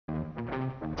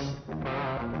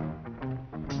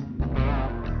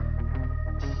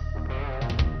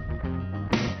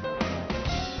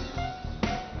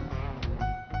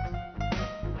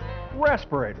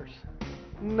Respirators.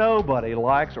 Nobody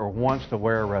likes or wants to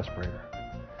wear a respirator.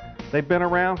 They've been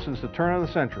around since the turn of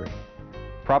the century.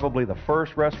 Probably the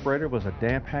first respirator was a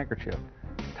damp handkerchief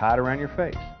tied around your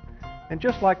face. And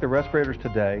just like the respirators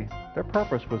today, their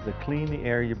purpose was to clean the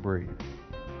air you breathe.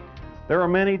 There are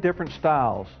many different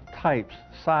styles, types,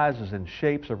 sizes, and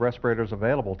shapes of respirators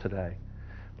available today.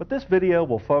 But this video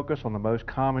will focus on the most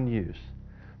common use,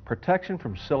 protection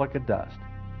from silica dust.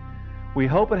 We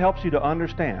hope it helps you to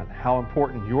understand how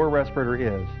important your respirator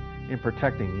is in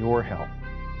protecting your health.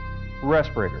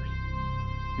 Respirators,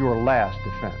 your last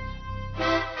defense.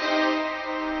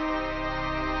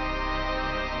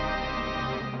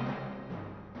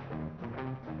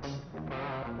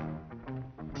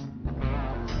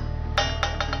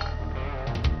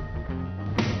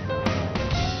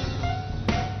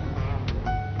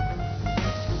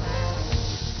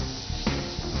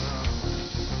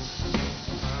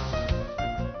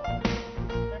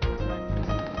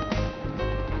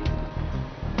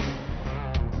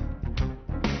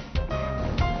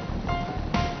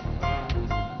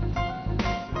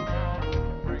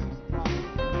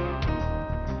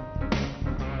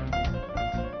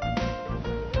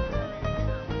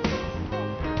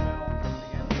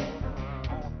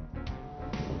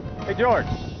 Hey, George.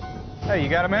 Hey, you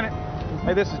got a minute?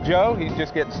 Hey, this is Joe. He's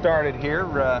just getting started here.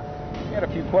 We had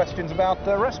a few questions about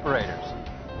respirators.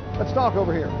 Let's talk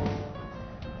over here.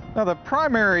 Now, the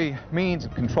primary means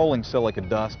of controlling silica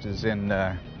dust is in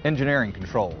engineering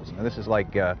controls. Now, this is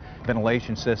like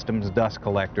ventilation systems, dust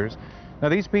collectors. Now,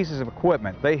 these pieces of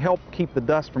equipment, they help keep the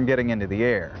dust from getting into the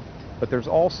air. But there's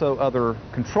also other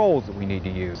controls that we need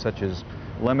to use, such as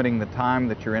limiting the time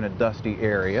that you're in a dusty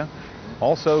area.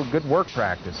 Also, good work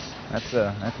practice.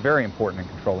 That's very important in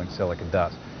controlling silica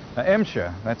dust. Now,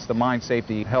 MSHA, that's the Mine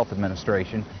Safety Health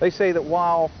Administration, they say that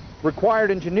while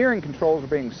required engineering controls are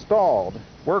being installed,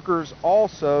 workers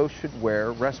also should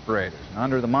wear respirators. Now,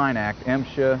 under the Mine Act,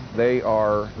 MSHA, they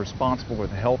are responsible for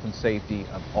the health and safety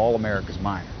of all America's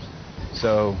miners.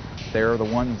 So they're the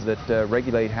ones that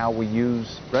regulate how we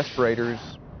use respirators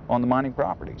on the mining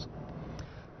properties.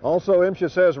 Also,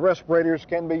 MSHA says respirators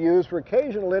can be used for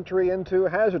occasional entry into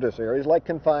hazardous areas like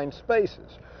confined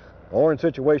spaces or in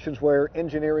situations where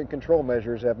engineering control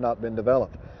measures have not been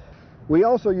developed. We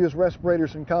also use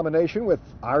respirators in combination with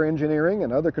our engineering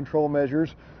and other control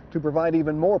measures to provide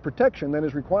even more protection than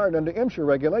is required under MSHA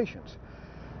regulations.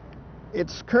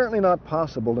 It's currently not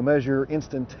possible to measure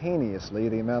instantaneously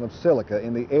the amount of silica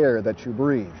in the air that you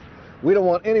breathe. We don't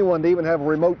want anyone to even have a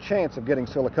remote chance of getting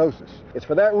silicosis. It's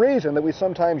for that reason that we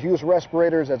sometimes use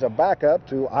respirators as a backup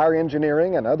to our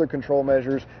engineering and other control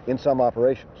measures in some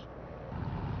operations.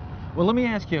 Well, let me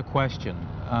ask you a question.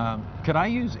 Could I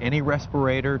use any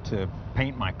respirator to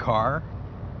paint my car?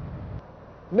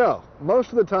 No,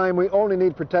 most of the time we only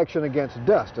need protection against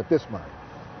dust at this mine.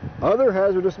 Other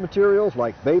hazardous materials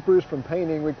like vapors from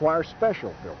painting require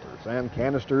special filters and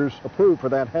canisters approved for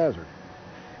that hazard.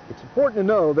 It's important to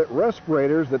know that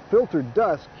respirators that filter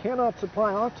dust cannot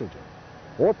supply oxygen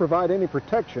or provide any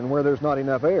protection where there's not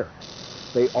enough air.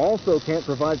 They also can't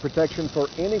provide protection for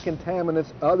any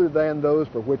contaminants other than those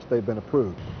for which they've been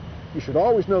approved. You should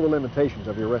always know the limitations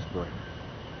of your respirator.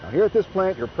 Now, here at this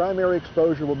plant, your primary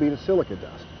exposure will be to silica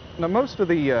dust. Now, most of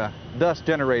the dust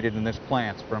generated in this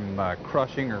plant is from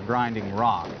crushing or grinding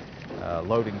rock,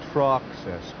 loading trucks,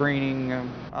 screening,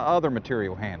 other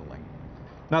material handling.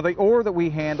 Now, the ore that we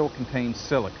handle contains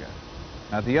silica.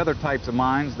 Now, the other types of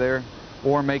mines, their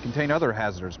ore may contain other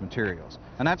hazardous materials.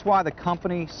 And that's why the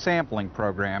company sampling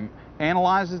program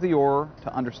analyzes the ore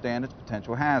to understand its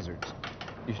potential hazards.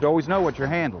 You should always know what you're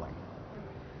handling.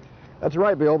 That's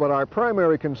right, Bill, but our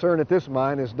primary concern at this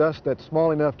mine is dust that's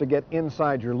small enough to get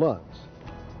inside your lungs.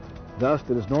 Dust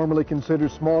that is normally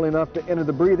considered small enough to enter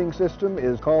the breathing system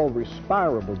is called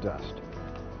respirable dust.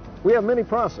 We have many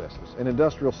processes in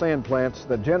industrial sand plants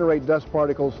that generate dust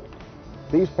particles.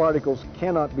 These particles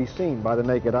cannot be seen by the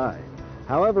naked eye.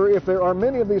 However, if there are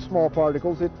many of these small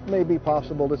particles, it may be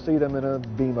possible to see them in a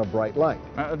beam of bright light.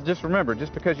 Just remember,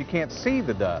 just because you can't see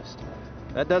the dust,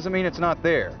 that doesn't mean it's not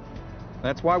there.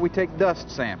 That's why we take dust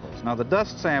samples. Now, the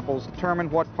dust samples determine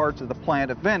what parts of the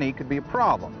plant, if any, could be a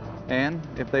problem, and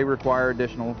if they require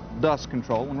additional dust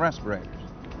control and respirators.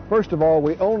 First of all,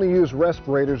 we only use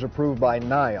respirators approved by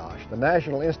NIOSH, the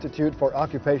National Institute for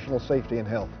Occupational Safety and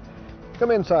Health. Come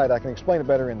inside, I can explain it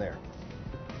better in there.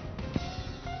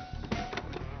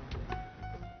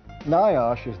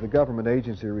 NIOSH is the government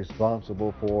agency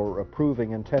responsible for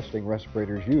approving and testing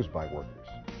respirators used by workers.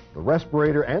 The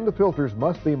respirator and the filters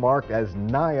must be marked as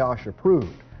NIOSH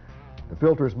approved. The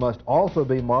filters must also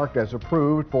be marked as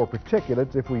approved for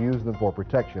particulates if we use them for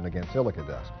protection against silica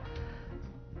dust.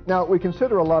 Now, we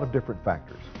consider a lot of different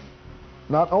factors.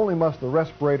 Not only must the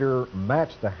respirator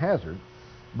match the hazard,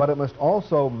 but it must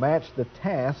also match the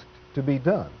task to be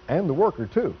done, and the worker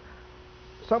too.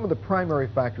 Some of the primary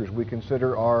factors we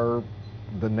consider are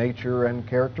the nature and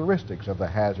characteristics of the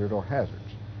hazard or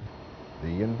hazards,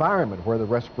 the environment where the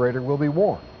respirator will be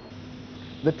worn,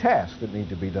 the tasks that need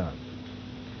to be done.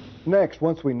 Next,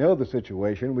 once we know the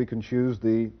situation, we can choose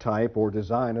the type or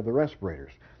design of the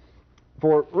respirators.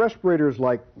 For respirators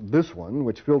like this one,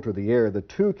 which filter the air, the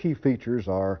two key features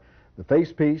are the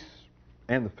facepiece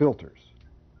and the filters.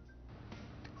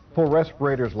 For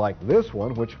respirators like this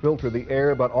one, which filter the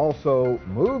air but also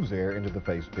moves air into the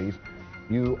facepiece,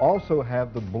 you also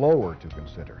have the blower to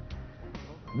consider.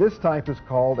 This type is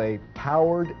called a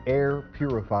powered air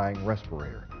purifying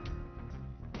respirator.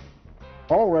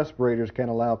 All respirators can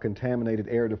allow contaminated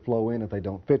air to flow in if they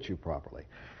don't fit you properly.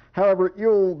 However,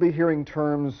 you'll be hearing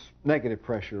terms negative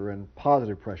pressure and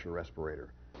positive pressure respirator.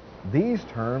 These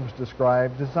terms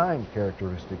describe design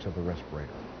characteristics of the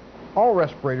respirator. All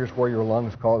respirators where your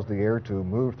lungs cause the air to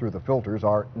move through the filters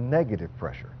are negative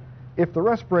pressure. If the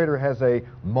respirator has a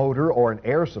motor or an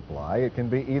air supply, it can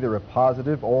be either a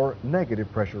positive or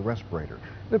negative pressure respirator,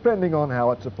 depending on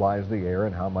how it supplies the air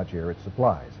and how much air it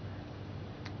supplies.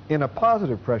 In a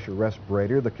positive pressure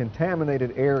respirator, the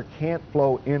contaminated air can't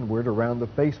flow inward around the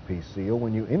facepiece seal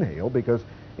when you inhale because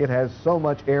it has so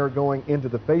much air going into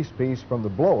the facepiece from the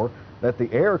blower that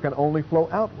the air can only flow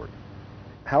outward.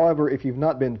 However, if you've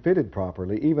not been fitted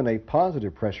properly, even a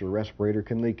positive pressure respirator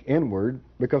can leak inward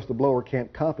because the blower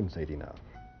can't compensate enough.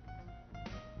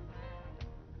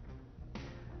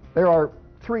 There are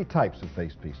three types of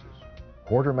face pieces: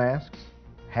 quarter masks,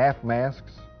 half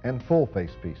masks, and full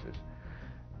face pieces.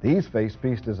 These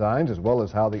facepiece designs, as well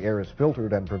as how the air is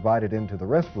filtered and provided into the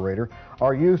respirator,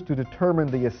 are used to determine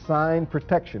the assigned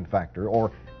protection factor,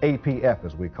 or APF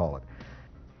as we call it.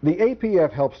 The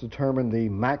APF helps determine the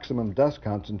maximum dust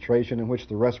concentration in which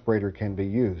the respirator can be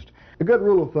used. A good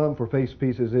rule of thumb for face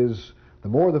pieces is the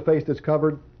more the face that's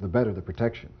covered, the better the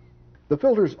protection. The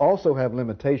filters also have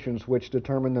limitations which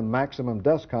determine the maximum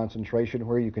dust concentration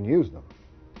where you can use them.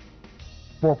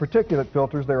 For particulate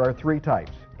filters, there are three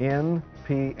types: N,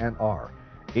 P, and R,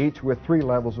 each with three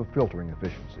levels of filtering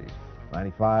efficiencies: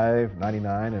 95,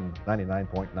 99, and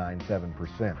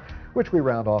 99.97%, which we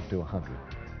round off to 100.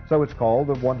 So it's called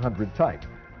the 100 type.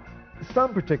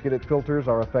 Some particulate filters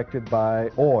are affected by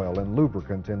oil and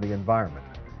lubricant in the environment.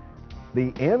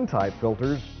 The N-type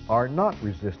filters are not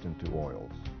resistant to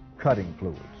oils, cutting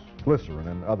fluids, glycerin,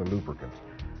 and other lubricants.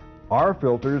 Our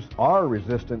filters are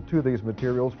resistant to these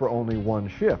materials for only one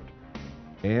shift.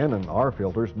 N and R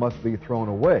filters must be thrown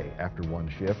away after one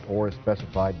shift or as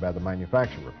specified by the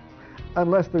manufacturer,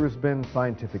 unless there has been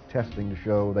scientific testing to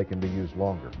show they can be used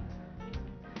longer.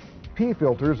 P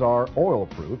filters are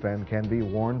oil-proof and can be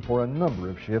worn for a number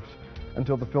of shifts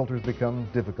until the filters become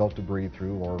difficult to breathe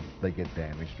through or they get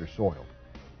damaged or soiled.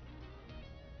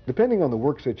 Depending on the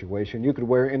work situation, you could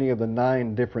wear any of the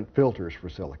 9 different filters for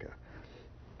silica.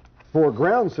 For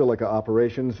ground silica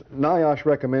operations, NIOSH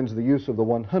recommends the use of the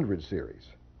 100 series.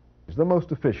 It's the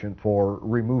most efficient for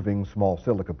removing small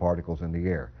silica particles in the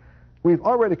air. We've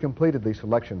already completed the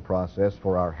selection process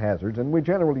for our hazards, and we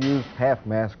generally use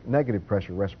half-mask negative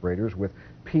pressure respirators with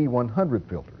P100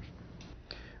 filters.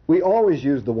 We always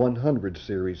use the 100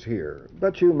 series here,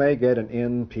 but you may get an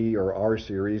N, P, or R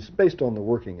series based on the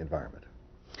working environment.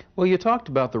 Well, you talked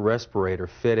about the respirator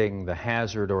fitting the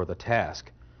hazard or the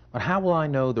task, but how will I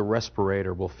know the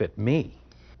respirator will fit me?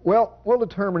 Well, we'll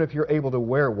determine if you're able to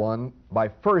wear one by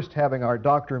first having our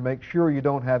doctor make sure you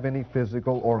don't have any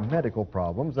physical or medical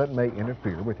problems that may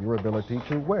interfere with your ability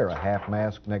to wear a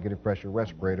half-mask negative pressure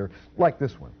respirator like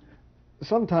this one.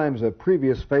 Sometimes a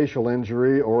previous facial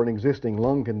injury or an existing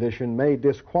lung condition may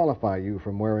disqualify you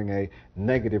from wearing a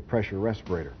negative pressure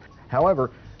respirator.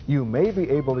 However, you may be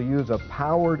able to use a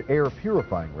powered air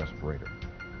purifying respirator.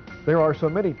 There are so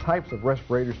many types of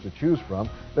respirators to choose from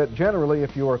that generally,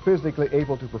 if you are physically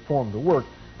able to perform the work,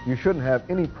 you shouldn't have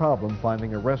any problem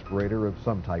finding a respirator of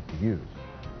some type to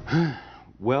use.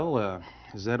 Well,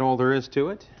 is that all there is to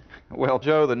it? Well,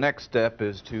 Joe, the next step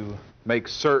is to make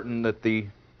certain that the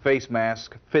face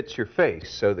mask fits your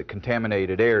face so that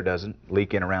contaminated air doesn't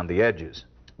leak in around the edges.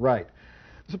 Right.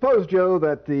 Suppose, Joe,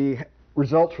 that the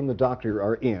results from the doctor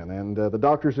are in, and the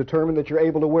doctor's determined that you're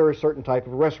able to wear a certain type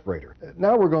of respirator.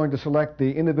 Now we're going to select the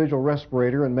individual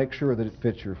respirator and make sure that it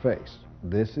fits your face.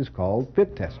 This is called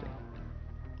fit testing.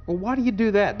 Well, why do you do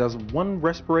that? Does one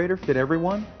respirator fit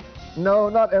everyone? No,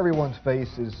 not everyone's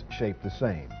face is shaped the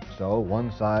same, so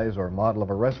one size or model of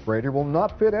a respirator will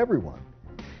not fit everyone.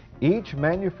 Each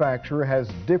manufacturer has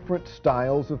different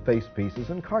styles of face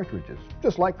pieces and cartridges,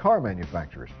 just like car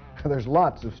manufacturers. There's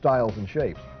lots of styles and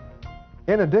shapes.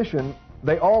 In addition,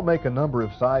 they all make a number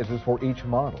of sizes for each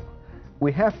model.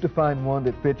 We have to find one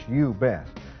that fits you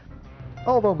best.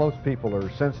 Although most people are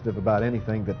sensitive about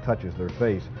anything that touches their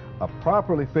face, a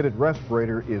properly fitted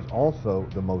respirator is also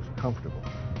the most comfortable.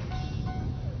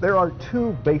 There are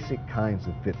two basic kinds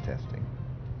of fit testing: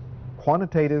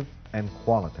 quantitative and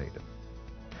qualitative.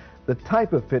 The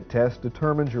type of fit test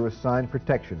determines your assigned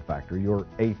protection factor, your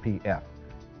APF.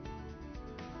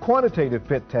 Quantitative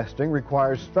fit testing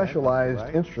requires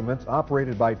specialized instruments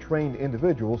operated by trained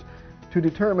individuals to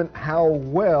determine how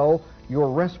well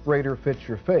your respirator fits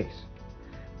your face.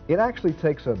 It actually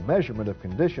takes a measurement of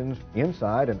conditions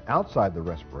inside and outside the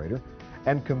respirator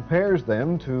and compares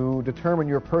them to determine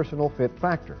your personal fit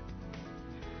factor.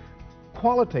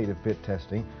 Qualitative fit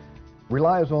testing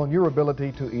relies on your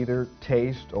ability to either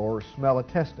taste or smell a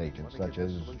test agent, such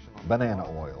as banana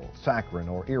oil, saccharin,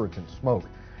 or irritant smoke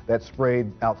that's sprayed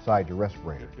outside your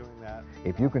respirator.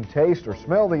 If you can taste or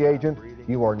smell the agent,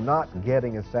 you are not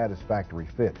getting a satisfactory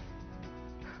fit.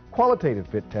 Qualitative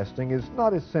fit testing is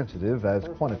not as sensitive as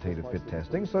quantitative fit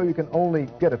testing, so you can only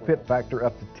get a fit factor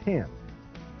up to 10.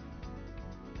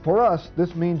 For us,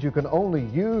 this means you can only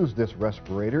use this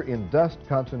respirator in dust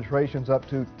concentrations up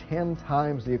to 10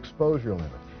 times the exposure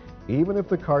limit, even if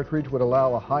the cartridge would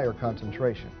allow a higher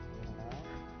concentration.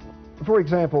 For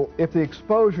example, if the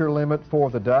exposure limit for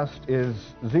the dust is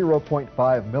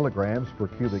 0.5 milligrams per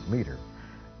cubic meter,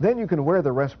 then you can wear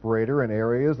the respirator in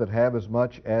areas that have as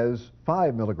much as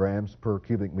 5 milligrams per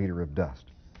cubic meter of dust.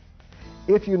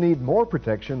 If you need more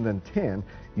protection than 10,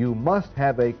 you must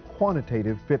have a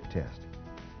quantitative fit test.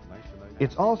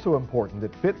 It's also important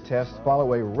that fit tests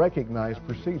follow a recognized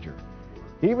procedure.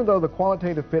 Even though the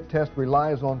qualitative fit test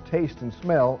relies on taste and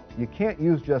smell, you can't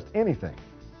use just anything.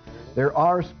 There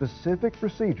are specific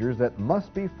procedures that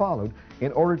must be followed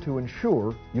in order to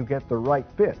ensure you get the right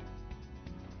fit.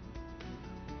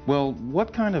 Well,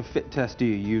 what kind of fit test do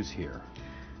you use here?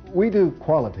 We do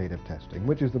qualitative testing,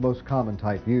 which is the most common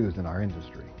type used in our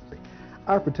industry.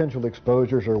 Our potential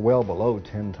exposures are well below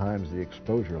 10 times the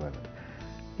exposure limit.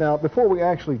 Now, before we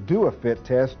actually do a fit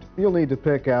test, you'll need to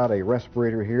pick out a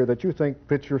respirator here that you think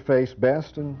fits your face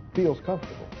best and feels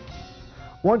comfortable.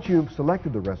 Once you've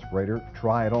selected the respirator,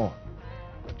 try it on.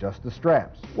 Adjust the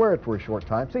straps, wear it for a short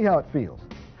time, see how it feels.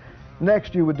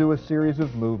 Next, you would do a series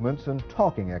of movements and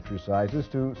talking exercises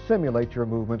to simulate your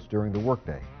movements during the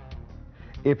workday.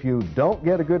 If you don't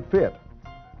get a good fit,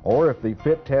 or if the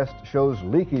fit test shows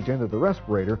leakage into the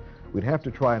respirator, we'd have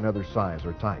to try another size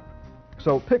or type.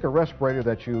 So pick a respirator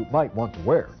that you might want to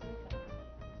wear.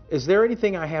 Is there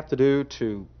anything I have to do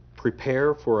to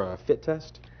prepare for a fit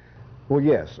test? Well,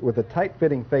 yes. With a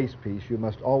tight-fitting face piece, you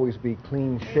must always be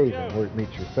clean-shaven where it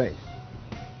meets your face.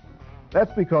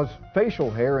 That's because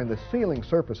facial hair in the sealing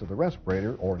surface of the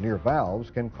respirator, or near valves,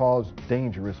 can cause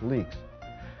dangerous leaks.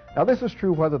 Now, this is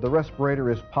true whether the respirator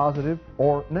is positive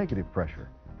or negative pressure.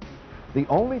 The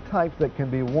only types that can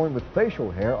be worn with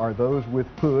facial hair are those with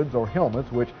hoods or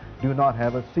helmets which do not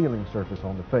have a sealing surface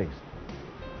on the face.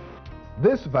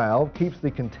 This valve keeps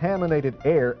the contaminated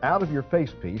air out of your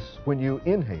face piece when you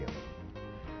inhale.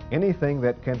 Anything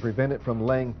that can prevent it from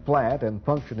laying flat and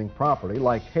functioning properly,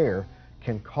 like hair,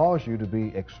 can cause you to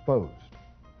be exposed.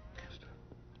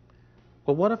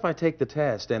 Well, what if I take the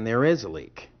test and there is a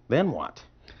leak? Then what?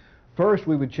 First,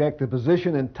 we would check the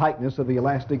position and tightness of the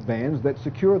elastic bands that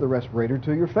secure the respirator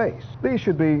to your face. These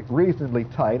should be reasonably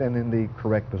tight and in the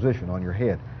correct position on your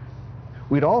head.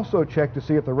 We'd also check to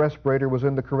see if the respirator was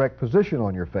in the correct position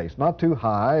on your face, not too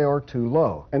high or too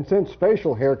low. And since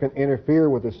facial hair can interfere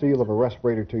with the seal of a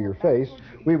respirator to your face,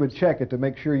 we would check it to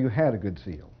make sure you had a good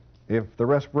seal. If the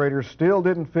respirator still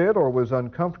didn't fit or was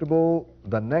uncomfortable,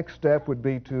 the next step would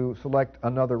be to select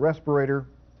another respirator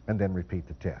and then repeat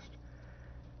the test.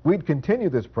 We'd continue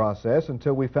this process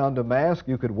until we found a mask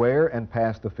you could wear and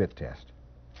pass the fit test.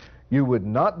 You would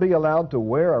not be allowed to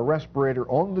wear a respirator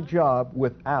on the job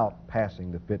without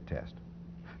passing the fit test.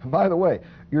 By the way,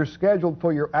 you're scheduled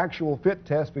for your actual fit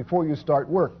test before you start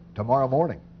work tomorrow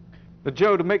morning. But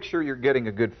Joe, to make sure you're getting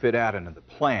a good fit out into the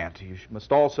plant, you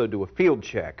must also do a field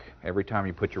check every time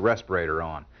you put your respirator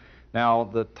on. Now,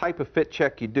 the type of fit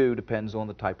check you do depends on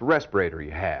the type of respirator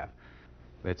you have.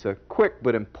 It's a quick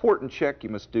but important check you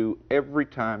must do every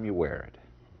time you wear it.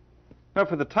 Now,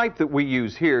 for the type that we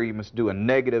use here, you must do a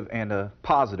negative and a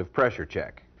positive pressure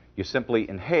check. You simply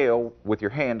inhale with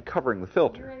your hand covering the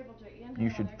filter. You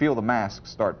should feel the mask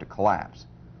start to collapse.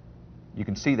 You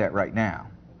can see that right now.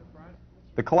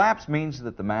 The collapse means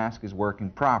that the mask is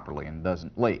working properly and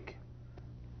doesn't leak.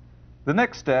 The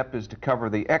next step is to cover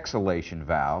the exhalation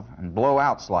valve and blow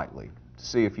out slightly to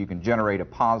see if you can generate a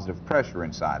positive pressure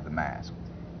inside the mask.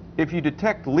 If you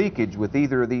detect leakage with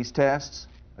either of these tests,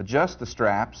 adjust the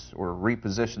straps or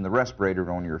reposition the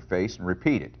respirator on your face and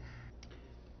repeat it.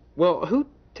 Well, who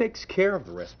takes care of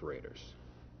the respirators?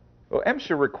 Well,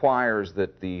 MSHA requires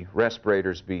that the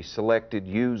respirators be selected,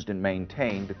 used, and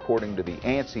maintained according to the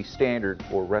ANSI standard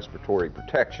for respiratory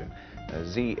protection,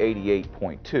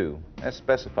 Z88.2, as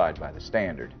specified by the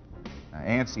standard.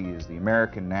 ANSI is the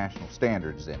American National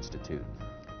Standards Institute.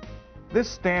 This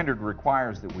standard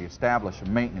requires that we establish a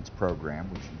maintenance program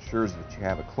which ensures that you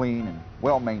have a clean and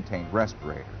well-maintained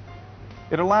respirator.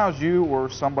 It allows you or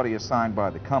somebody assigned by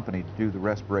the company to do the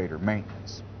respirator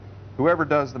maintenance. Whoever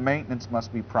does the maintenance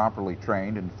must be properly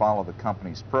trained and follow the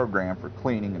company's program for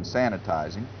cleaning and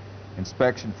sanitizing,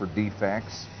 inspection for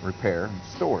defects, repair, and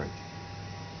storage.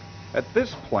 At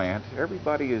this plant,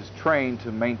 everybody is trained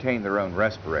to maintain their own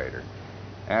respirator.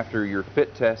 After you're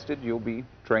fit tested, you'll be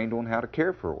trained on how to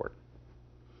care for it.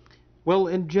 Well,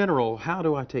 in general, how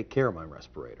do I take care of my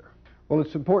respirator? Well,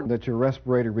 it's important that your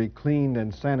respirator be cleaned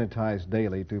and sanitized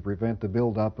daily to prevent the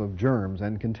buildup of germs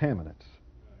and contaminants.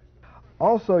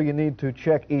 Also, you need to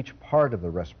check each part of the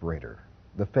respirator,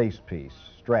 the facepiece,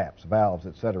 straps, valves,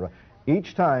 etc.,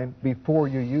 each time before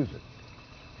you use it.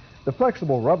 The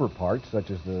flexible rubber parts, such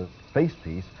as the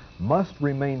facepiece, must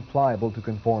remain pliable to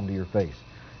conform to your face.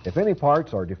 If any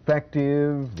parts are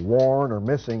defective, worn, or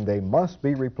missing, they must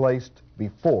be replaced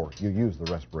before you use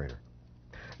the respirator.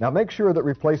 Now, make sure that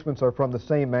replacements are from the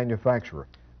same manufacturer.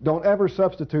 Don't ever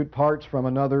substitute parts from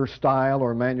another style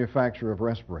or manufacturer of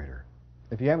respirator.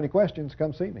 If you have any questions,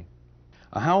 come see me.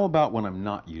 How about when I'm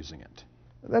not using it?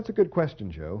 That's a good question,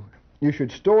 Joe. You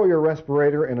should store your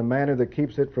respirator in a manner that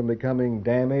keeps it from becoming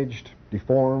damaged,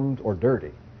 deformed, or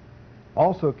dirty.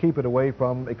 Also, keep it away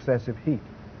from excessive heat.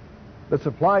 The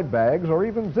supplied bags or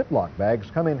even Ziploc bags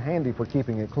come in handy for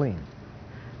keeping it clean.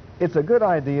 It's a good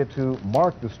idea to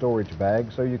mark the storage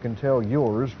bag so you can tell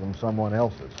yours from someone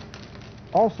else's.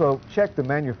 Also, check the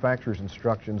manufacturer's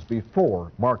instructions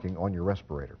before marking on your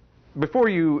respirator. Before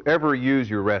you ever use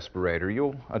your respirator,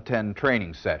 you'll attend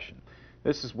training session.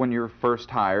 This is when you're first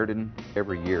hired and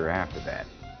every year after that.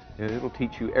 It'll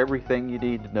teach you everything you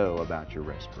need to know about your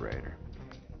respirator.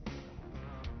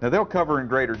 Now, they'll cover in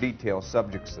greater detail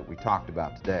subjects that we talked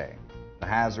about today: the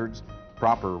hazards,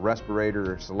 proper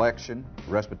respirator selection,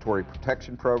 respiratory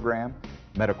protection program,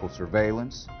 medical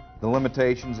surveillance, the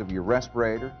limitations of your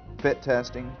respirator, fit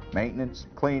testing, maintenance,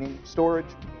 cleaning, storage,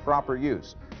 proper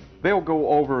use. They'll go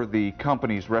over the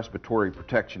company's respiratory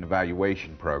protection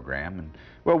evaluation program, and,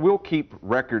 well, we'll keep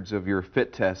records of your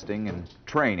fit testing and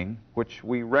training, which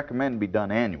we recommend be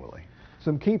done annually.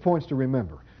 Some key points to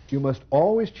remember. You must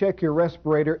always check your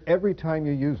respirator every time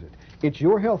you use it. It's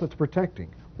your health it's protecting.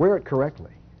 Wear it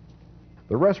correctly.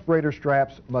 The respirator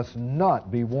straps must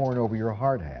not be worn over your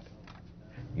hard hat.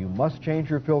 You must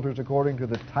change your filters according to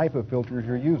the type of filters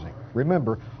you're using.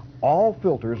 Remember, all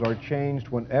filters are changed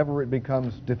whenever it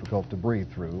becomes difficult to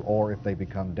breathe through or if they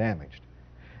become damaged.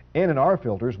 N and R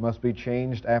filters must be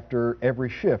changed after every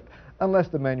shift unless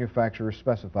the manufacturer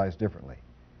specifies differently.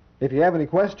 If you have any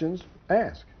questions,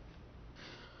 ask.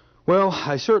 Well,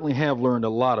 I certainly have learned a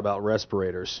lot about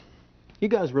respirators. You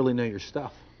guys really know your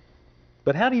stuff.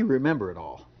 But how do you remember it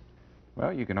all?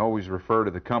 Well, you can always refer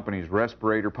to the company's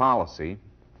respirator policy,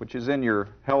 which is in your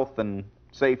health and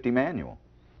safety manual.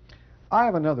 I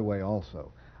have another way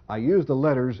also. I use the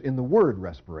letters in the word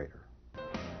respirator.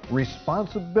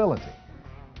 Responsibility.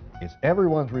 It's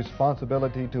everyone's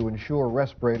responsibility to ensure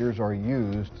respirators are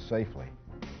used safely.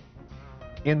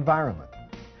 Environment.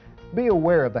 Be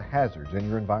aware of the hazards in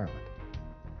your environment.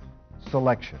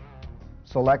 Selection.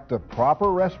 Select the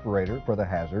proper respirator for the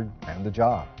hazard and the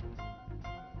job.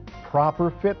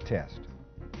 Proper fit test.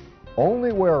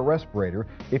 Only wear a respirator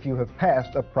if you have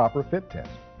passed a proper fit test.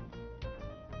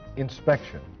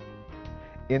 Inspection.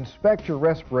 Inspect your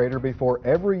respirator before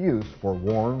every use for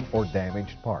worn or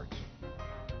damaged parts.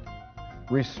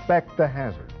 Respect the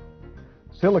hazard.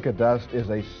 Silica dust is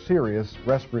a serious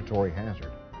respiratory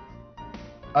hazard.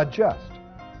 Adjust.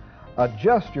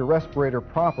 Adjust your respirator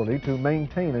properly to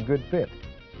maintain a good fit.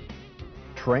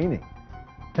 Training.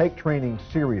 Take training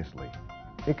seriously.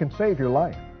 It can save your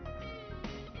life.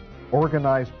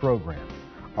 Organized program.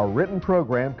 A written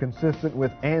program consistent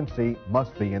with ANSI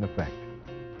must be in effect.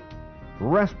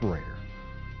 Respirator.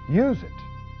 Use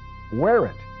it. Wear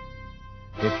it.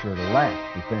 It's your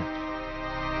last defense.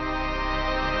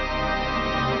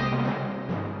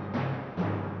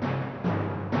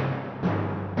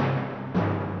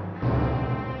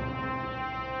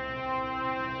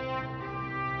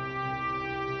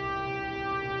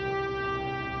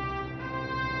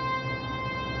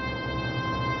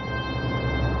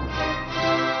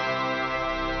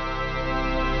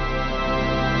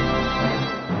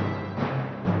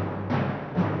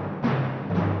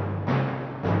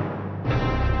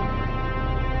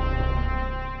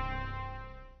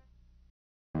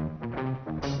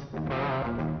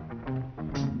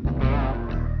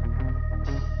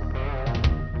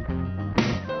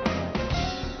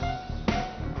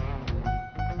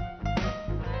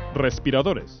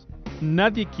 Respiradores.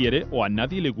 Nadie quiere o a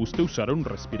nadie le gusta usar un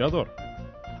respirador.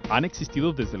 Han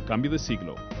existido desde el cambio de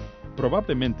siglo.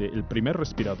 Probablemente el primer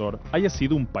respirador haya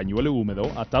sido un pañuelo húmedo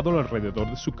atado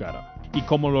alrededor de su cara. Y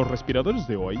como los respiradores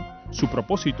de hoy, su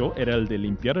propósito era el de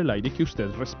limpiar el aire que usted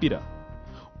respira.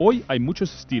 Hoy hay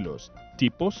muchos estilos,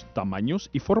 tipos, tamaños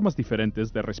y formas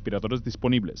diferentes de respiradores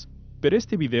disponibles, pero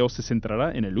este video se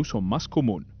centrará en el uso más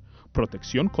común,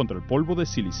 protección contra el polvo de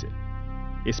sílice.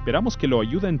 Esperamos que lo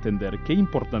ayude a entender qué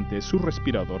importante es su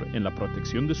respirador en la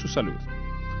protección de su salud.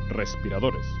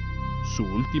 Respiradores, su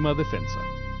última defensa.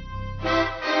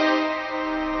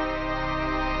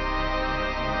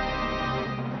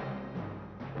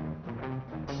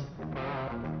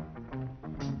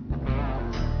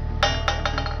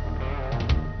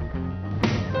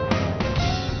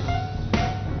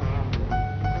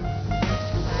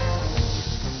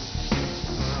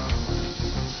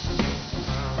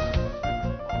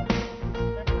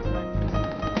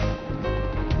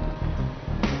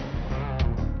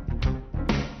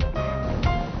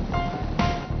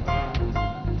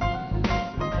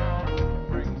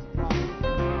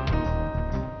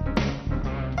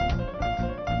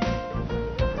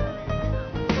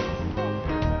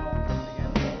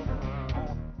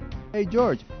 Hey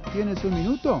George, ¿tienes un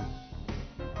minuto?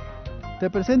 Te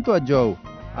presento a Joe.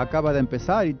 Acaba de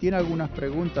empezar y tiene algunas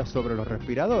preguntas sobre los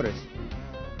respiradores.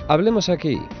 Hablemos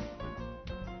aquí.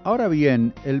 Ahora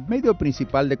bien, el medio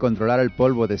principal de controlar el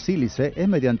polvo de sílice es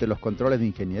mediante los controles de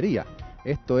ingeniería.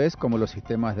 Esto es como los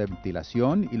sistemas de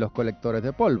ventilación y los colectores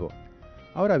de polvo.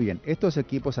 Ahora bien, estos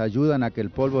equipos ayudan a que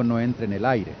el polvo no entre en el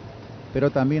aire. Pero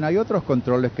también hay otros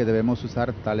controles que debemos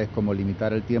usar, tales como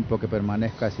limitar el tiempo que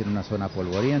permanezcas en una zona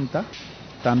polvorienta.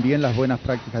 También las buenas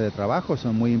prácticas de trabajo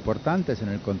son muy importantes en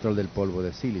el control del polvo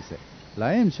de sílice.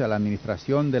 La EMSA, la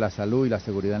Administración de la Salud y la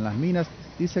Seguridad en las Minas,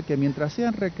 dice que mientras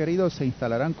sean requeridos se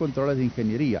instalarán controles de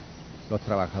ingeniería. Los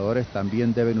trabajadores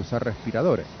también deben usar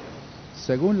respiradores.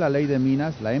 Según la ley de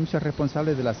minas, la EMSA es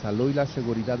responsable de la salud y la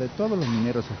seguridad de todos los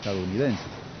mineros estadounidenses.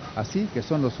 Así que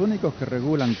son los únicos que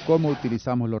regulan cómo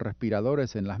utilizamos los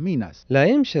respiradores en las minas. La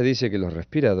EMSA dice que los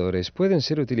respiradores pueden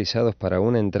ser utilizados para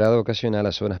una entrada ocasional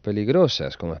a zonas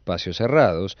peligrosas, como espacios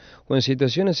cerrados, o en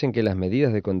situaciones en que las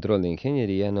medidas de control de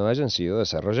ingeniería no hayan sido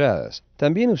desarrolladas.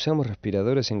 También usamos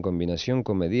respiradores en combinación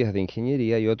con medidas de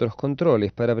ingeniería y otros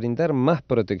controles para brindar más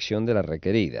protección de la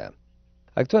requerida.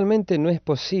 Actualmente no es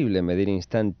posible medir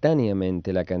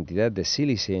instantáneamente la cantidad de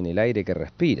sílice en el aire que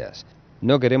respiras.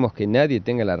 No queremos que nadie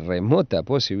tenga la remota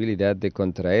posibilidad de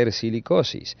contraer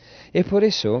silicosis. Es por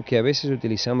eso que a veces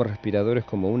utilizamos respiradores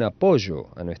como un apoyo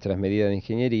a nuestras medidas de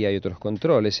ingeniería y otros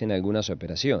controles en algunas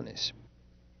operaciones.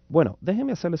 Bueno,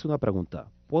 déjenme hacerles una pregunta.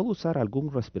 ¿Puedo usar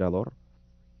algún respirador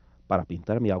para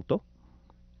pintar mi auto?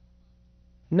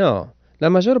 No. La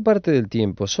mayor parte del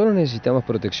tiempo solo necesitamos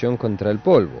protección contra el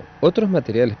polvo. Otros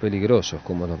materiales peligrosos,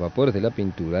 como los vapores de la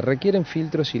pintura, requieren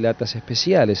filtros y latas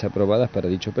especiales aprobadas para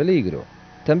dicho peligro.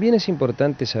 También es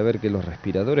importante saber que los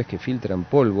respiradores que filtran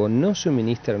polvo no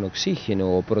suministran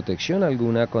oxígeno o protección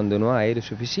alguna cuando no hay aire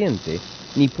suficiente,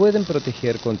 ni pueden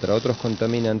proteger contra otros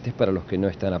contaminantes para los que no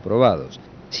están aprobados.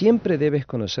 Siempre debes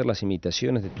conocer las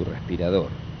limitaciones de tu respirador.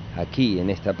 Aquí, en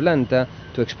esta planta,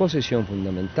 tu exposición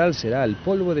fundamental será al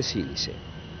polvo de sílice.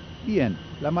 Bien,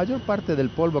 la mayor parte del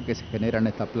polvo que se genera en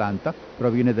esta planta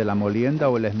proviene de la molienda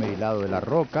o el esmerilado de la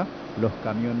roca, los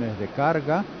camiones de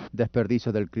carga,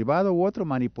 desperdicios del cribado u otro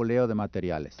manipuleo de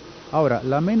materiales. Ahora,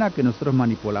 la mena que nosotros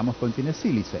manipulamos contiene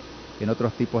sílice. En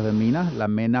otros tipos de minas, la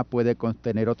mena puede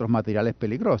contener otros materiales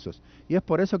peligrosos, y es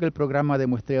por eso que el programa de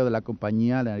muestreo de la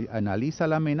compañía analiza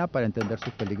la mena para entender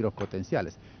sus peligros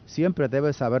potenciales. Siempre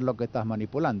debes saber lo que estás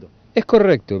manipulando. Es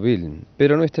correcto, Bill,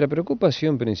 pero nuestra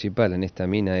preocupación principal en esta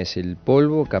mina es el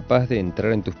polvo capaz de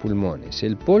entrar en tus pulmones.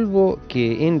 El polvo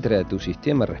que entra a tu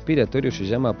sistema respiratorio se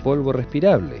llama polvo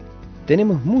respirable.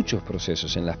 Tenemos muchos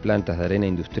procesos en las plantas de arena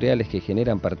industriales que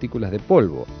generan partículas de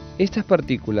polvo. Estas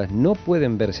partículas no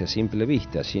pueden verse a simple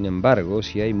vista, sin embargo,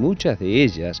 si hay muchas de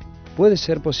ellas, puede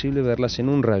ser posible verlas en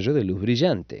un rayo de luz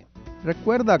brillante.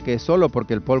 Recuerda que solo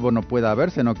porque el polvo no pueda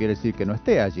verse no quiere decir que no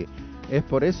esté allí. Es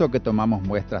por eso que tomamos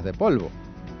muestras de polvo.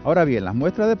 Ahora bien, las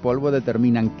muestras de polvo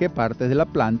determinan qué partes de la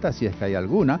planta, si es que hay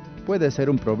alguna, puede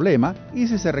ser un problema y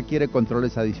si se requiere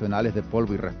controles adicionales de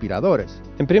polvo y respiradores.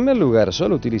 En primer lugar,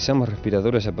 solo utilizamos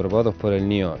respiradores aprobados por el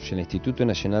NIOSH, el Instituto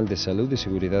Nacional de Salud y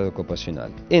Seguridad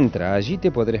Ocupacional. Entra, allí te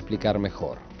podré explicar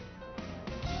mejor.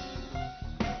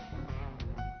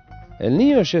 El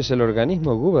NIOSH es el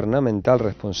organismo gubernamental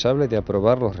responsable de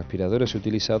aprobar los respiradores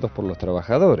utilizados por los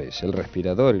trabajadores. El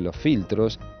respirador y los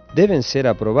filtros deben ser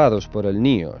aprobados por el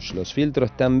NIOSH. Los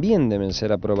filtros también deben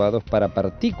ser aprobados para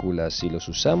partículas y los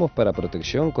usamos para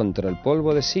protección contra el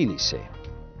polvo de sílice.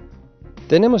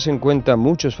 Tenemos en cuenta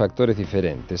muchos factores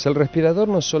diferentes. El respirador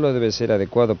no solo debe ser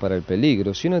adecuado para el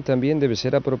peligro, sino también debe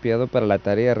ser apropiado para la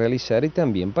tarea a realizar y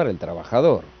también para el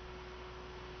trabajador.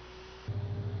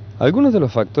 Algunos de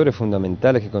los factores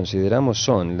fundamentales que consideramos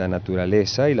son la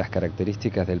naturaleza y las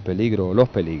características del peligro o los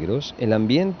peligros, el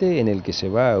ambiente en el que se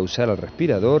va a usar el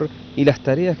respirador y las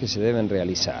tareas que se deben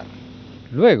realizar.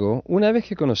 Luego, una vez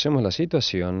que conocemos la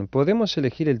situación, podemos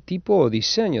elegir el tipo o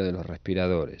diseño de los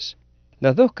respiradores.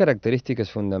 Las dos características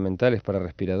fundamentales para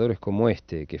respiradores como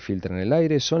este, que filtran el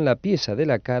aire, son la pieza de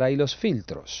la cara y los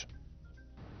filtros.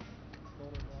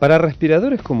 Para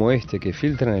respiradores como este, que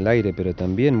filtran el aire pero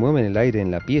también mueven el aire en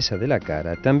la pieza de la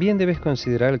cara, también debes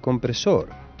considerar el compresor.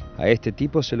 A este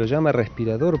tipo se lo llama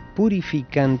respirador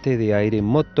purificante de aire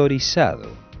motorizado.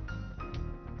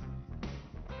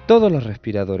 Todos los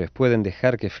respiradores pueden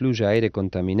dejar que fluya aire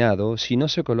contaminado si no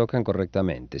se colocan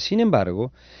correctamente. Sin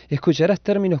embargo, escucharás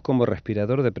términos como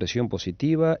respirador de presión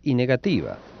positiva y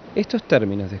negativa. Estos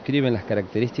términos describen las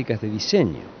características de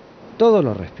diseño. Todos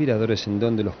los respiradores en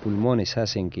donde los pulmones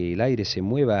hacen que el aire se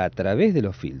mueva a través de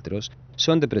los filtros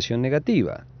son de presión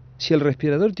negativa. Si el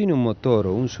respirador tiene un motor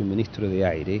o un suministro de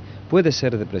aire, puede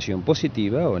ser de presión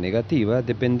positiva o negativa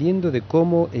dependiendo de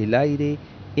cómo el aire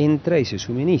entra y se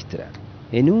suministra.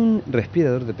 En un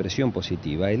respirador de presión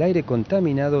positiva, el aire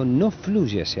contaminado no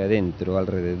fluye hacia adentro,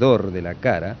 alrededor de la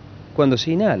cara, cuando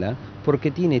se inhala,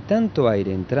 porque tiene tanto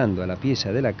aire entrando a la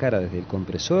pieza de la cara desde el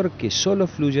compresor que solo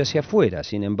fluye hacia afuera.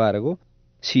 Sin embargo,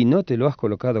 si no te lo has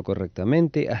colocado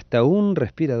correctamente, hasta un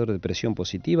respirador de presión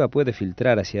positiva puede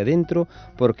filtrar hacia adentro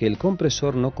porque el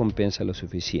compresor no compensa lo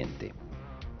suficiente.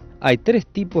 Hay tres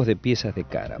tipos de piezas de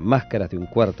cara: máscaras de un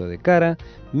cuarto de cara,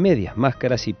 medias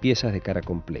máscaras y piezas de cara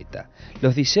completa.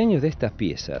 Los diseños de estas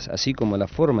piezas, así como la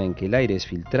forma en que el aire es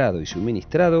filtrado y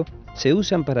suministrado, se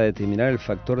usan para determinar el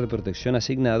factor de protección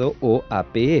asignado o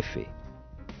APF.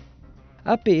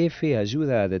 APF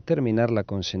ayuda a determinar la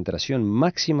concentración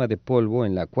máxima de polvo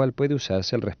en la cual puede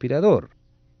usarse el respirador.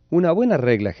 Una buena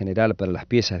regla general para las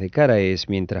piezas de cara es: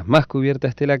 mientras más cubierta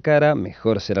esté la cara,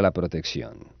 mejor será la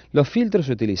protección. Los filtros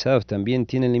utilizados también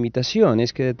tienen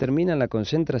limitaciones que determinan la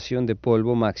concentración de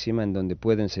polvo máxima en donde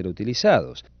pueden ser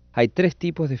utilizados. Hay tres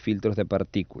tipos de filtros de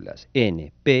partículas: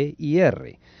 N, P y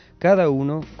R, cada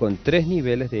uno con tres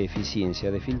niveles de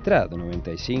eficiencia de filtrado: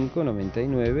 95,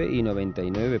 99 y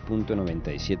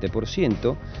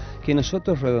 99.97%, que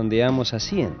nosotros redondeamos a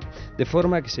 100, de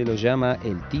forma que se lo llama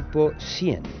el tipo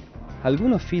 100.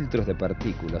 Algunos filtros de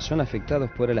partículas son afectados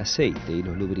por el aceite y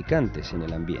los lubricantes en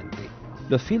el ambiente.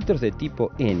 Los filtros de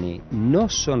tipo N no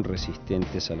son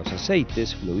resistentes a los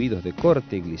aceites, fluidos de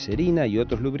corte, glicerina y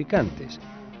otros lubricantes.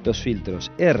 Los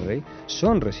filtros R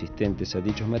son resistentes a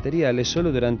dichos materiales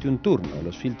solo durante un turno.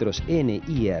 Los filtros N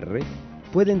y R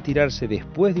pueden tirarse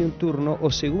después de un turno o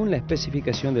según la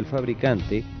especificación del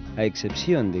fabricante, a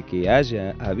excepción de que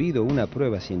haya habido una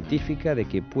prueba científica de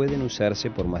que pueden usarse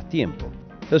por más tiempo.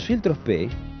 Los filtros P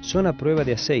son a prueba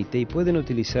de aceite y pueden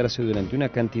utilizarse durante una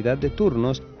cantidad de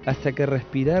turnos hasta que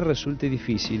respirar resulte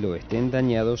difícil o estén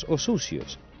dañados o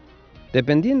sucios.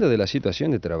 Dependiendo de la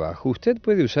situación de trabajo, usted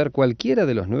puede usar cualquiera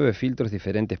de los 9 filtros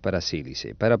diferentes para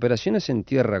sílice. Para operaciones en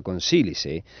tierra con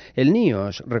sílice, el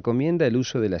NIOSH recomienda el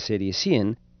uso de la serie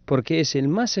 100 porque es el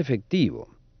más efectivo.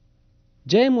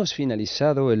 Ya hemos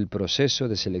finalizado el proceso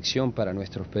de selección para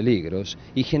nuestros peligros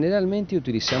y generalmente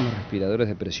utilizamos respiradores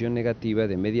de presión negativa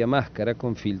de media máscara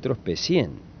con filtros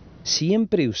P100.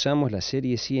 Siempre usamos la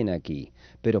serie 100 aquí,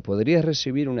 pero podrías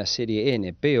recibir una serie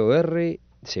N, P o R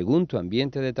según tu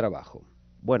ambiente de trabajo.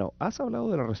 Bueno, has hablado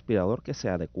del respirador que se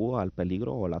adecua al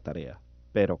peligro o la tarea,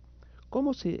 pero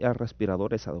 ¿cómo si el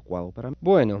respirador es adecuado para mí?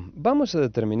 Bueno, vamos a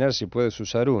determinar si puedes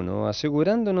usar uno,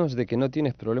 asegurándonos de que no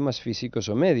tienes problemas físicos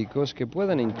o médicos que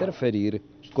puedan interferir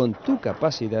con tu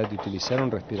capacidad de utilizar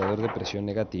un respirador de presión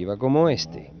negativa como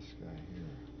este.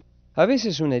 A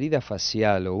veces una herida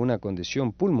facial o una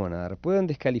condición pulmonar pueden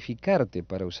descalificarte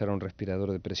para usar un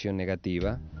respirador de presión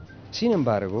negativa. Sin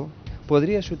embargo,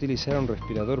 podrías utilizar un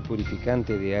respirador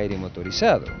purificante de aire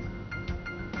motorizado.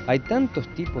 Hay tantos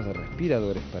tipos de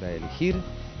respiradores para elegir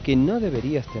que no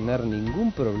deberías tener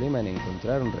ningún problema en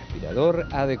encontrar un respirador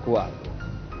adecuado.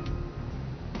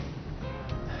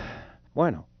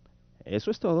 Bueno, ¿eso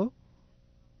es todo?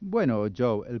 Bueno,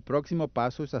 Joe, el próximo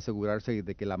paso es asegurarse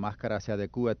de que la máscara se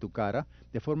adecue a tu cara,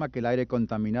 de forma que el aire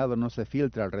contaminado no se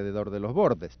filtre alrededor de los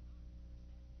bordes.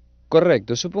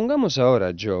 Correcto. Supongamos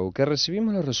ahora, Joe, que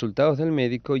recibimos los resultados del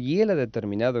médico y él ha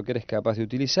determinado que eres capaz de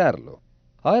utilizarlo.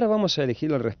 Ahora vamos a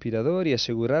elegir el respirador y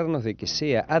asegurarnos de que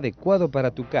sea adecuado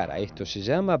para tu cara. Esto se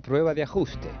llama prueba de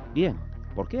ajuste. Bien,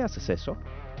 ¿por qué haces eso?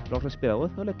 ¿Los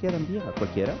respiradores no le quedan bien a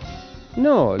cualquiera?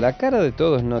 No, la cara de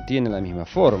todos no tiene la misma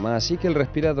forma, así que el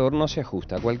respirador no se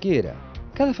ajusta a cualquiera.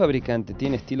 Cada fabricante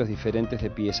tiene estilos diferentes de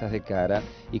piezas de cara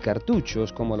y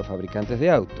cartuchos como los fabricantes de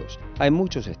autos. Hay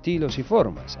muchos estilos y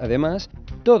formas. Además,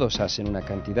 todos hacen una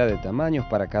cantidad de tamaños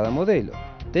para cada modelo.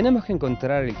 Tenemos que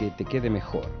encontrar el que te quede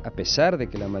mejor. A pesar de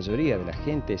que la mayoría de la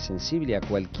gente es sensible a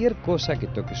cualquier cosa que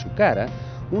toque su cara,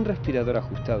 un respirador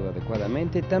ajustado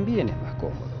adecuadamente también es más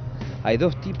cómodo. Hay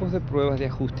dos tipos de pruebas de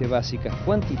ajuste básicas,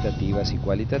 cuantitativas y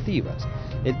cualitativas.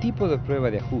 El tipo de prueba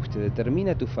de ajuste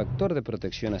determina tu factor de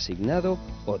protección asignado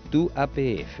o tu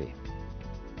APF.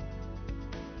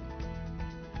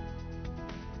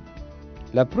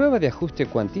 La prueba de ajuste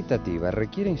cuantitativa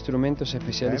requiere instrumentos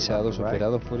especializados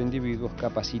operados por individuos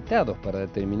capacitados para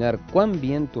determinar cuán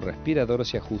bien tu respirador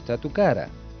se ajusta a tu cara.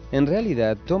 En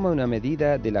realidad, toma una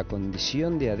medida de la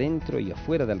condición de adentro y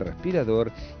afuera del respirador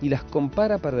y las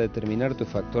compara para determinar tu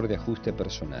factor de ajuste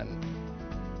personal.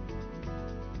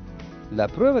 La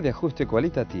prueba de ajuste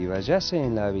cualitativa yace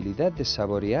en la habilidad de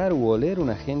saborear u oler un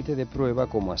agente de prueba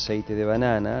como aceite de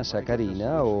banana,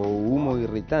 sacarina o humo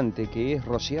irritante que es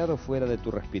rociado fuera de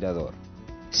tu respirador.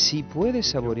 Si puedes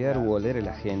saborear u oler el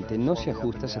agente, no se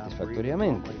ajusta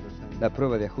satisfactoriamente. La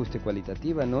prueba de ajuste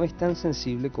cualitativa no es tan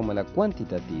sensible como la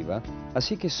cuantitativa,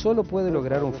 así que solo puede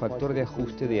lograr un factor de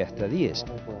ajuste de hasta 10.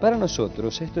 Para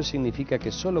nosotros, esto significa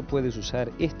que solo puedes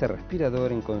usar este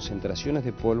respirador en concentraciones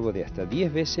de polvo de hasta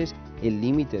 10 veces el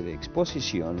límite de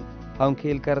exposición,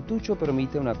 aunque el cartucho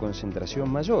permite una concentración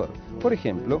mayor. Por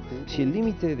ejemplo, si el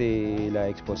límite de la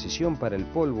exposición para el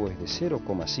polvo es de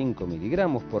 0,5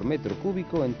 miligramos por metro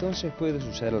cúbico, entonces puedes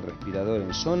usar el respirador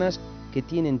en zonas que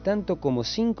tienen tanto como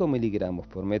 5 miligramos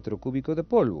por metro cúbico de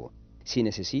polvo. Si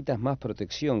necesitas más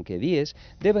protección que 10,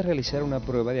 debes realizar una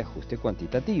prueba de ajuste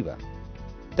cuantitativa.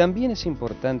 También es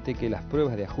importante que las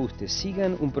pruebas de ajuste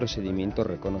sigan un procedimiento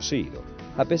reconocido.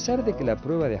 A pesar de que la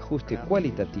prueba de ajuste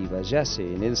cualitativa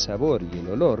yace en el sabor y el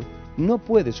olor, no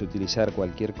puedes utilizar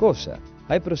cualquier cosa.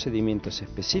 Hay procedimientos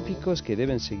específicos que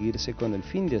deben seguirse con el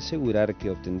fin de asegurar que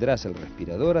obtendrás el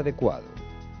respirador adecuado.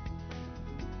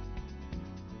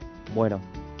 Bueno,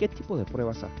 ¿qué tipo de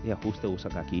pruebas de ajuste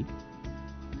usan aquí?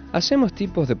 Hacemos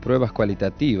tipos de pruebas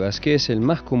cualitativas, que es el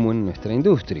más común en nuestra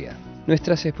industria.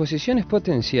 Nuestras exposiciones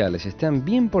potenciales están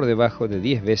bien por debajo de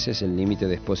 10 veces el límite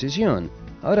de exposición.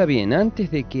 Ahora bien,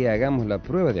 antes de que hagamos la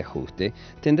prueba de ajuste,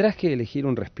 tendrás que elegir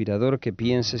un respirador que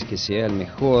pienses que sea el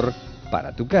mejor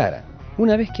para tu cara.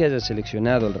 Una vez que hayas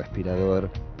seleccionado el respirador,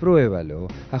 pruébalo,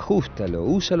 ajústalo,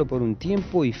 úsalo por un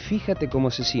tiempo y fíjate cómo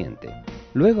se siente.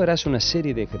 Luego harás una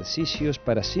serie de ejercicios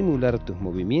para simular tus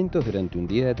movimientos durante un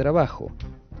día de trabajo.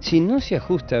 Si no se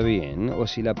ajusta bien o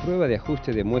si la prueba de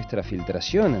ajuste demuestra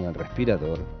filtración en el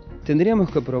respirador, tendríamos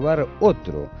que probar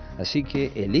otro, así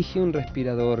que elige un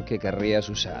respirador que querrías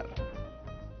usar.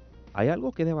 ¿Hay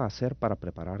algo que deba hacer para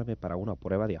prepararme para una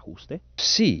prueba de ajuste?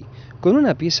 Sí, con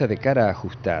una pieza de cara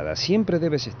ajustada siempre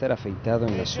debes estar afeitado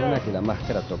en la zona que la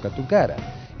máscara toca tu cara.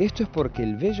 Esto es porque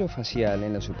el vello facial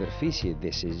en la superficie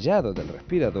de sellado del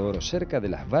respirador o cerca de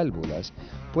las válvulas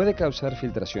puede causar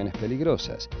filtraciones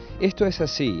peligrosas. Esto es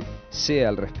así, sea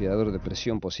el respirador de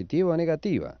presión positiva o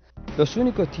negativa. Los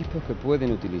únicos tipos que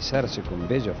pueden utilizarse con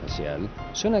vello facial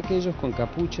son aquellos con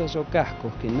capuchas o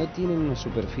cascos que no tienen una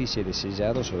superficie de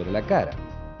sellado sobre la cara.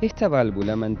 Esta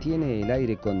válvula mantiene el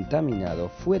aire contaminado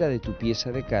fuera de tu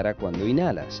pieza de cara cuando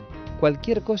inhalas.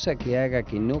 Cualquier cosa que haga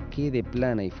que no quede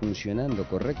plana y funcionando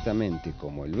correctamente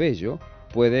como el vello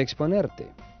puede exponerte.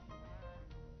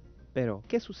 Pero,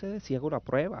 ¿qué sucede si hago una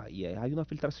prueba y hay una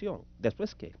filtración?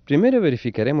 ¿Después qué? Primero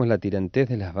verificaremos la tirantez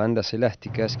de las bandas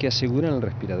elásticas que aseguran el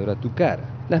respirador a tu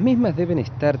cara. Las mismas deben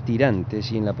estar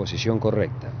tirantes y en la posición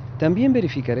correcta. También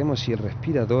verificaremos si el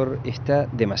respirador está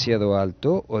demasiado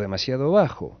alto o demasiado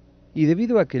bajo. Y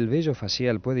debido a que el vello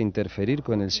facial puede interferir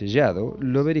con el sellado,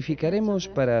 lo verificaremos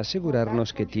para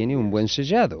asegurarnos que tiene un buen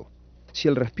sellado. Si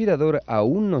el respirador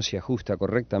aún no se ajusta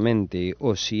correctamente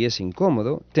o si es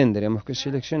incómodo, tendremos que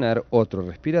seleccionar otro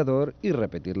respirador y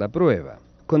repetir la prueba.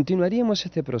 Continuaríamos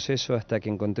este proceso hasta que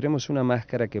encontremos una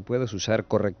máscara que puedas usar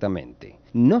correctamente.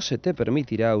 No se te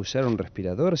permitirá usar un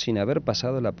respirador sin haber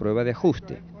pasado la prueba de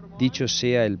ajuste. Dicho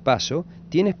sea el paso,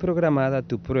 tienes programada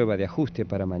tu prueba de ajuste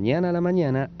para mañana a la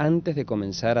mañana antes de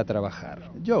comenzar a trabajar.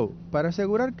 Joe, para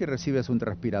asegurar que recibes un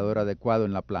respirador adecuado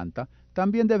en la planta,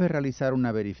 también debes realizar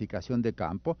una verificación de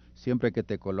campo siempre que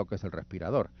te coloques el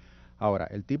respirador. Ahora,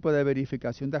 el tipo de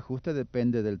verificación de ajuste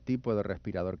depende del tipo de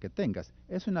respirador que tengas.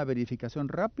 Es una verificación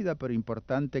rápida pero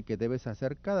importante que debes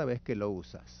hacer cada vez que lo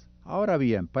usas. Ahora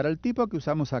bien, para el tipo que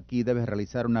usamos aquí debes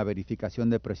realizar una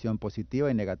verificación de presión positiva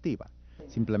y negativa.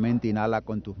 Simplemente inhala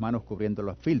con tus manos cubriendo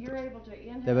los filtros.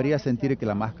 Deberías sentir que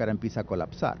la máscara empieza a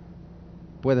colapsar.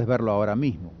 Puedes verlo ahora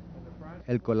mismo.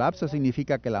 El colapso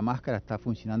significa que la máscara está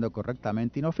funcionando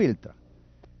correctamente y no filtra.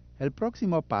 El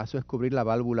próximo paso es cubrir la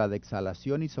válvula de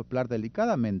exhalación y soplar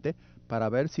delicadamente para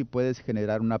ver si puedes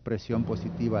generar una presión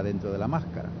positiva dentro de la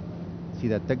máscara. Si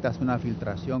detectas una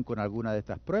filtración con alguna de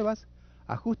estas pruebas,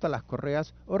 ajusta las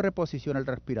correas o reposiciona el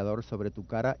respirador sobre tu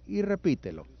cara y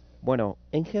repítelo. Bueno,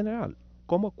 en general,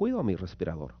 ¿cómo cuido a mi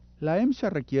respirador? La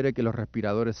EMSA requiere que los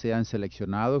respiradores sean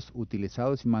seleccionados,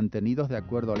 utilizados y mantenidos de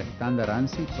acuerdo al estándar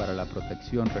ANSI para la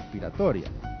protección respiratoria,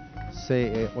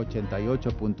 CE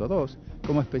 88.2,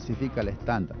 como especifica el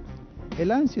estándar.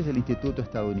 El ANSI es el Instituto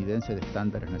Estadounidense de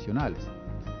Estándares Nacionales.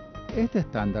 Este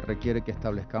estándar requiere que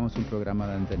establezcamos un programa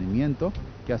de mantenimiento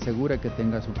que asegure que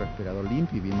tengas un respirador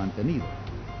limpio y bien mantenido.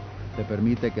 Te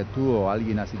permite que tú o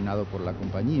alguien asignado por la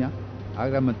compañía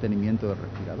haga mantenimiento del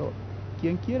respirador.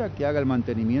 Quien quiera que haga el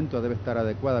mantenimiento debe estar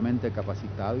adecuadamente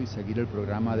capacitado y seguir el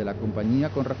programa de la compañía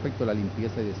con respecto a la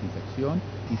limpieza y desinfección,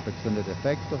 inspección de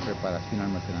defectos, reparación y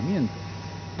almacenamiento.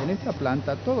 En esta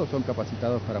planta todos son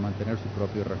capacitados para mantener su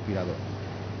propio respirador.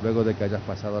 Luego de que hayas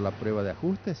pasado la prueba de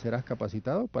ajuste, serás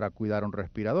capacitado para cuidar un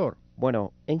respirador.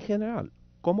 Bueno, en general,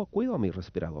 ¿cómo cuido a mi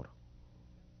respirador?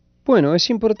 Bueno, es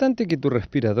importante que tu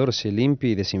respirador se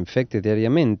limpie y desinfecte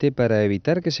diariamente para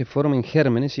evitar que se formen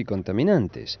gérmenes y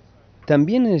contaminantes.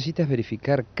 También necesitas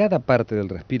verificar cada parte del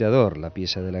respirador, la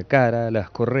pieza de la cara,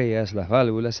 las correas, las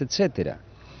válvulas, etc.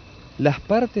 Las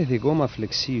partes de goma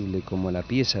flexible, como la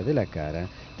pieza de la cara,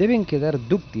 deben quedar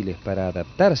dúctiles para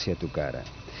adaptarse a tu cara.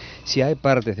 Si hay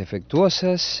partes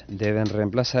defectuosas, deben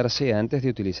reemplazarse antes de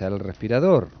utilizar el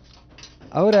respirador.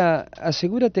 Ahora,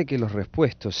 asegúrate que los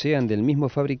repuestos sean del mismo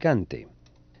fabricante.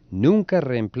 Nunca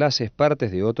reemplaces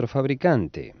partes de otro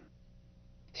fabricante.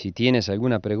 Si tienes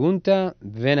alguna pregunta,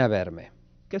 ven a verme.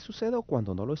 ¿Qué sucede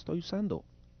cuando no lo estoy usando?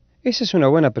 Esa es una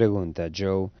buena pregunta,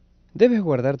 Joe. Debes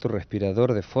guardar tu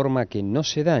respirador de forma que no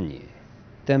se dañe.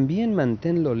 También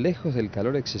manténlo lejos del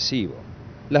calor excesivo.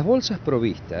 Las bolsas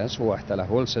provistas, o hasta las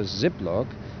bolsas Ziploc,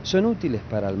 son útiles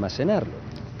para almacenarlo.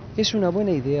 Es una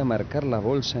buena idea marcar la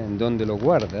bolsa en donde lo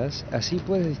guardas, así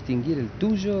puedes distinguir el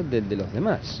tuyo del de los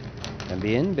demás.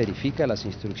 También verifica las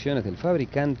instrucciones del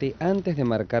fabricante antes de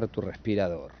marcar tu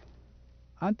respirador.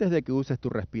 Antes de que uses tu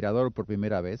respirador por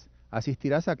primera vez,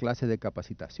 asistirás a clases de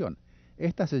capacitación.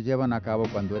 Estas se llevan a cabo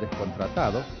cuando eres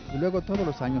contratado y luego todos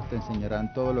los años te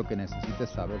enseñarán todo lo que necesites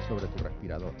saber sobre tu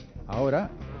respirador.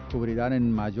 Ahora cubrirán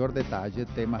en mayor detalle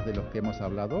temas de los que hemos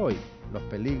hablado hoy: los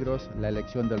peligros, la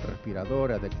elección del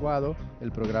respirador adecuado,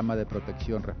 el programa de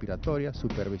protección respiratoria,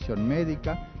 supervisión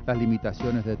médica, las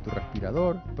limitaciones de tu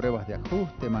respirador, pruebas de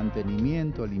ajuste,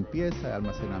 mantenimiento, limpieza,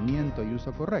 almacenamiento y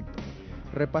uso correcto.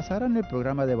 Repasarán el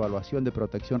programa de evaluación de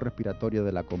protección respiratoria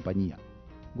de la compañía.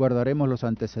 Guardaremos los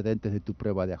antecedentes de tu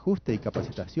prueba de ajuste y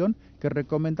capacitación que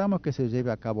recomendamos que se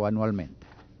lleve a cabo anualmente.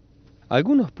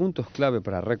 Algunos puntos clave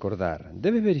para recordar.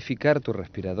 Debes verificar tu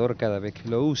respirador cada vez que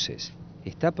lo uses.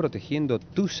 Está protegiendo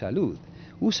tu salud.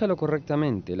 Úsalo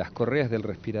correctamente. Las correas del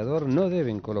respirador no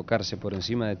deben colocarse por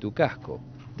encima de tu casco.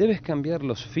 Debes cambiar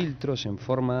los filtros en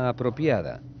forma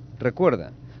apropiada.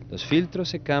 Recuerda, los filtros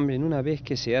se cambian una vez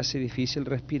que se hace difícil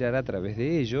respirar a través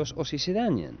de ellos o si se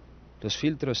dañan. Los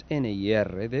filtros N y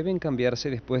R deben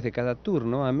cambiarse después de cada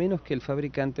turno, a menos que el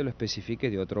fabricante lo especifique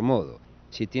de otro modo.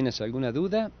 Si tienes alguna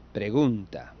duda,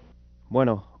 pregunta.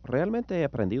 Bueno, realmente he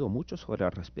aprendido mucho sobre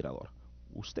el respirador.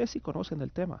 Ustedes sí conocen el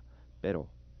tema, pero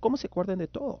 ¿cómo se acuerdan de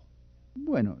todo?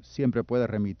 Bueno, siempre puedes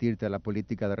remitirte a la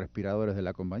política de respiradores de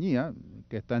la compañía,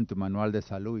 que está en tu manual de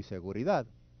salud y seguridad.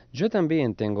 Yo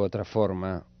también tengo otra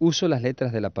forma. Uso las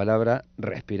letras de la palabra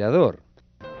respirador.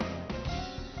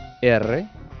 R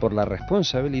por la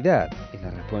responsabilidad. Es la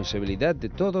responsabilidad de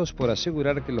todos por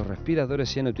asegurar que los respiradores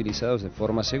sean utilizados de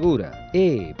forma segura.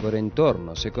 E por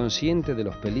entorno. Se consciente de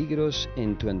los peligros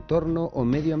en tu entorno o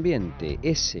medio ambiente.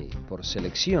 S por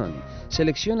selección.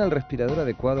 Selecciona el respirador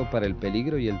adecuado para el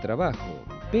peligro y el trabajo.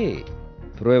 P.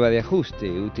 Prueba de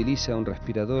ajuste. Utiliza un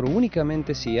respirador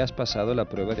únicamente si has pasado la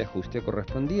prueba de ajuste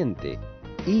correspondiente.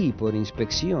 I por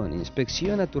inspección.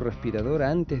 Inspecciona tu respirador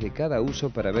antes de cada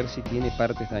uso para ver si tiene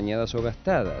partes dañadas o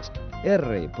gastadas.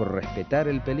 R por respetar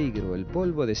el peligro. El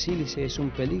polvo de sílice es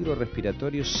un peligro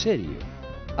respiratorio serio.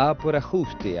 A por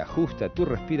ajuste, ajusta tu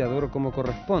respirador como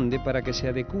corresponde para que se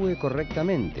adecúe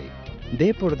correctamente.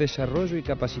 D por desarrollo y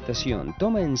capacitación,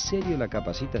 toma en serio la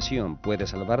capacitación, puede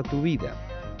salvar tu vida.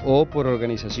 O por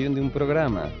organización de un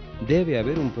programa, debe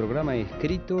haber un programa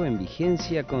escrito en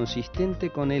vigencia consistente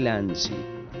con el ANSI.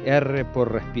 R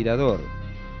por respirador,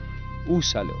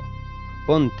 úsalo,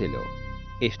 póntelo,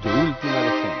 es tu última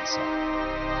defensa.